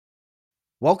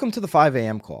Welcome to the 5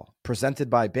 a.m. call, presented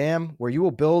by BAM, where you will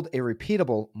build a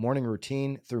repeatable morning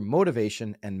routine through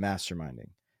motivation and masterminding.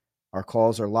 Our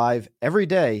calls are live every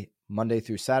day, Monday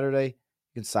through Saturday.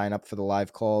 You can sign up for the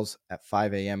live calls at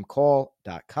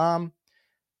 5amcall.com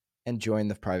and join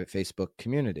the private Facebook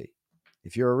community.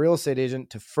 If you're a real estate agent,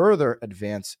 to further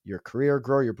advance your career,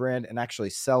 grow your brand, and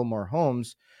actually sell more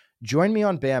homes, join me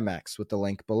on BAMX with the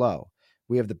link below.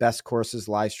 We have the best courses,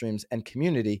 live streams, and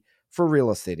community for real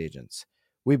estate agents.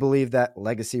 We believe that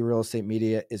legacy real estate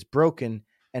media is broken,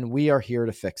 and we are here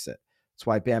to fix it. That's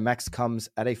why BAMX comes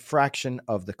at a fraction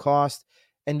of the cost,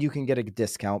 and you can get a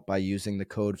discount by using the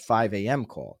code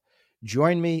 5AMCall.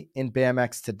 Join me in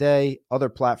BAMX today. Other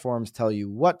platforms tell you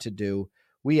what to do.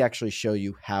 We actually show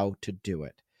you how to do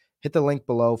it. Hit the link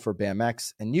below for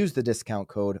BAMX and use the discount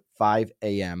code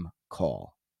 5AMCall.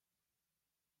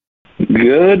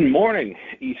 Good morning,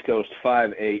 East Coast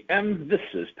 5 a.m. This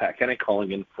is Pat Kenny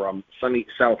calling in from sunny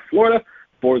South Florida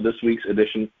for this week's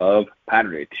edition of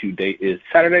Paturday. Today is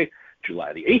Saturday,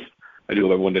 July the 8th. I do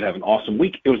hope everyone did have an awesome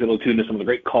week. It was able to tune into some of the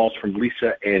great calls from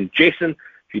Lisa and Jason.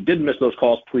 If you did miss those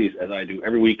calls, please, as I do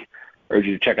every week, I urge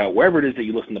you to check out wherever it is that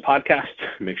you listen to podcasts.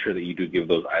 Make sure that you do give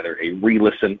those either a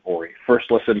re-listen or a first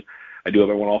listen. I do hope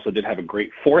everyone also did have a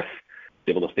great 4th.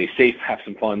 Able to stay safe, have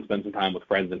some fun, spend some time with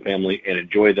friends and family, and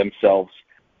enjoy themselves,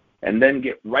 and then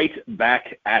get right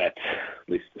back at it, at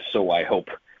least so I hope.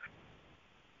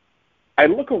 I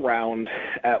look around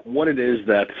at what it is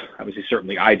that, obviously,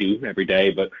 certainly I do every day,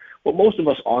 but what most of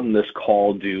us on this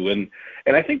call do, and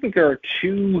I think that there are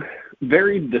two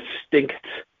very distinct,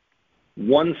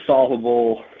 one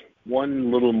solvable,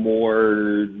 one little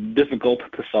more difficult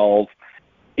to solve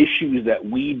issues that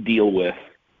we deal with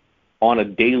on a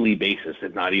daily basis,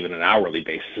 if not even an hourly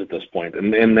basis at this point.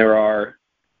 And there are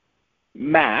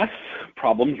math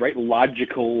problems, right?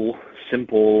 Logical,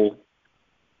 simple,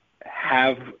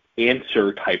 have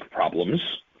answer type problems,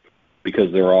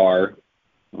 because there are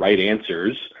right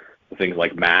answers to things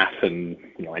like math and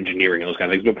engineering and those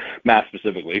kind of things, but math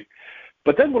specifically.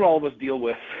 But then what all of us deal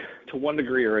with to one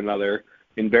degree or another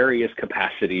in various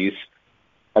capacities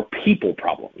are people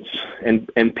problems.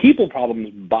 And people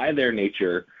problems by their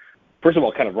nature, first of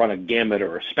all, kind of run a gamut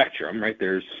or a spectrum, right?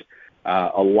 There's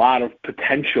a lot of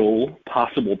potential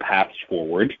possible paths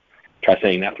forward. Try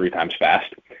saying that 3 times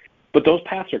fast. But those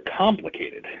paths are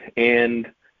complicated,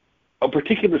 and a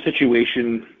particular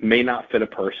situation may not fit a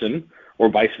person, or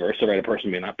vice versa, right? A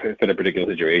person may not fit a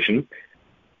particular situation.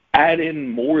 Add in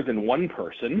more than one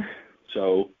person,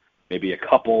 so maybe a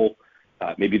couple,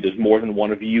 maybe there's more than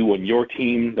one of you on your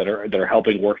team that are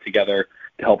helping work together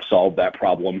to help solve that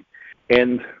problem.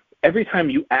 And every time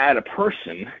you add a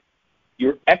person,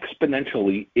 you're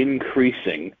exponentially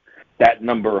increasing that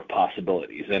number of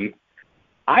possibilities. And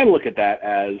I look at that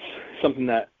as something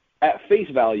that, at face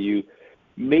value,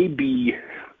 may be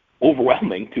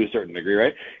overwhelming to a certain degree,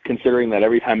 right? Considering that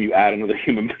every time you add another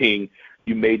human being,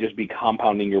 you may just be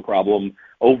compounding your problem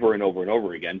over and over and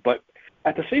over again. But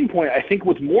at the same point, I think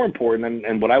what's more important,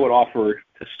 and what I would offer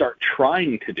to start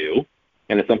trying to do,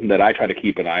 and it's something that I try to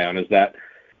keep an eye on, is that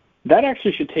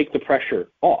actually should take the pressure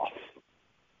off.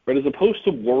 But as opposed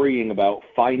to worrying about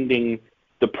finding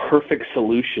the perfect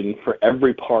solution for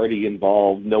every party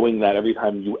involved, knowing that every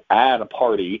time you add a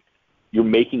party, you're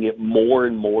making it more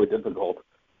and more difficult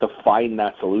to find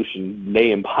that solution,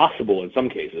 nay, impossible in some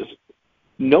cases,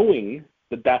 knowing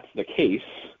that that's the case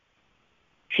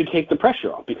should take the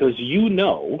pressure off, because you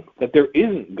know that there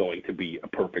isn't going to be a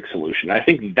perfect solution. I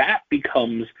think that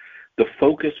becomes the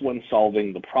focus when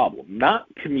solving the problem, not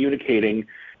communicating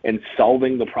and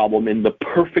solving the problem in the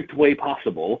perfect way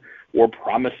possible or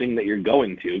promising that you're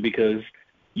going to, because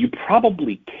you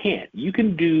probably can't. You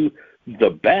can do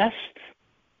the best,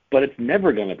 but it's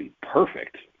never going to be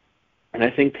perfect. And I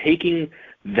think taking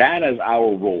that as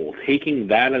our role, taking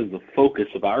that as the focus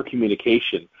of our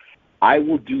communication, I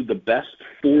will do the best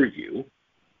for you,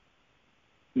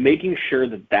 making sure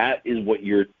that that is what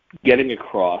you're getting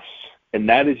across, and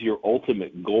that is your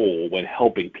ultimate goal when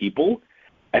helping people,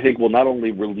 I think will not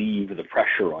only relieve the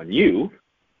pressure on you,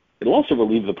 it'll also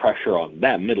relieve the pressure on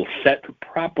them. It'll set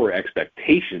proper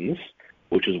expectations,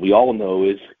 which, as we all know,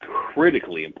 is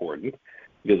critically important,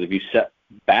 because if you set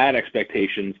bad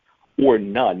expectations or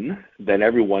none, then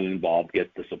everyone involved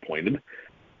gets disappointed.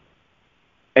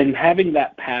 And having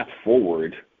that path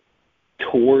forward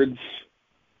towards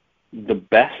the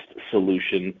best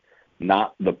solution,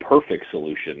 not the perfect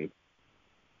solution,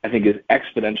 I think is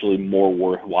exponentially more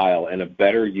worthwhile and a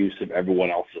better use of everyone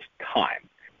else's time.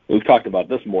 We've talked about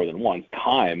this more than once.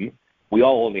 Time, we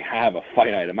all only have a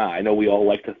finite amount. I know we all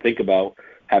like to think about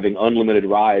having unlimited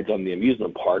rides on the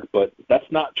amusement park, but that's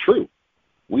not true.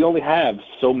 we only have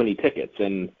so many tickets,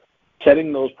 and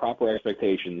setting those proper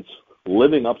expectations,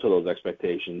 living up to those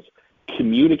expectations,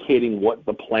 communicating what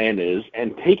the plan is,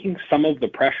 and taking some of the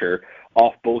pressure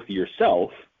off both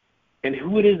yourself and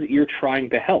who it is that you're trying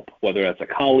to help, whether that's a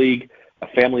colleague, a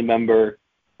family member,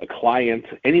 a client,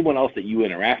 anyone else that you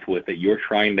interact with that you're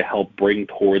trying to help bring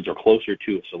towards or closer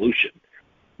to a solution.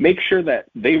 Make sure that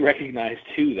they recognize,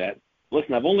 too, that,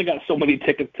 listen, I've only got so many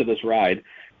tickets to this ride,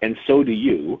 and so do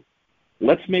you.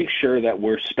 Let's make sure that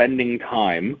we're spending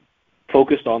time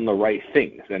focused on the right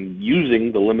things and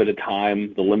using the limited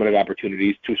time, the limited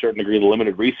opportunities, to a certain degree, the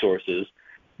limited resources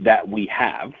that we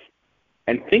have,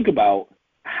 and think about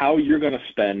how you're going to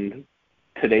spend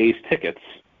today's tickets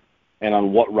and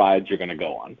on what rides you're going to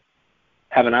go on.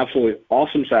 Have an absolutely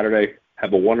awesome Saturday.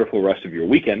 Have a wonderful rest of your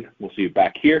weekend. We'll see you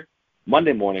back here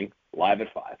Monday morning, live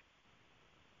at 5.